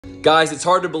Guys, it's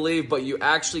hard to believe, but you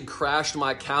actually crashed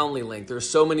my Calendly link. There's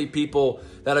so many people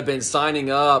that have been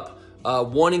signing up,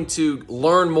 wanting to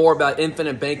learn more about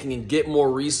infinite banking and get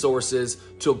more resources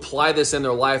to apply this in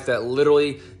their life, that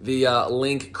literally the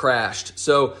link crashed.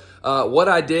 So what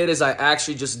I did is I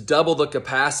actually just doubled the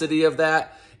capacity of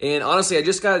that. And honestly, I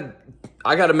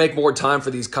got to make more time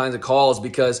for these kinds of calls,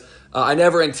 because I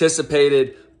never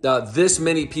anticipated this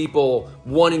many people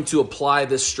wanting to apply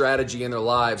this strategy in their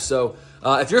lives. So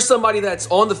if you're somebody that's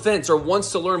on the fence or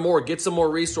wants to learn more, get some more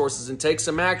resources and take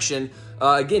some action,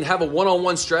 again, have a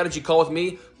one-on-one strategy call with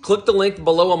me. Click the link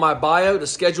below on my bio to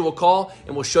schedule a call,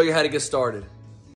 and we'll show you how to get started.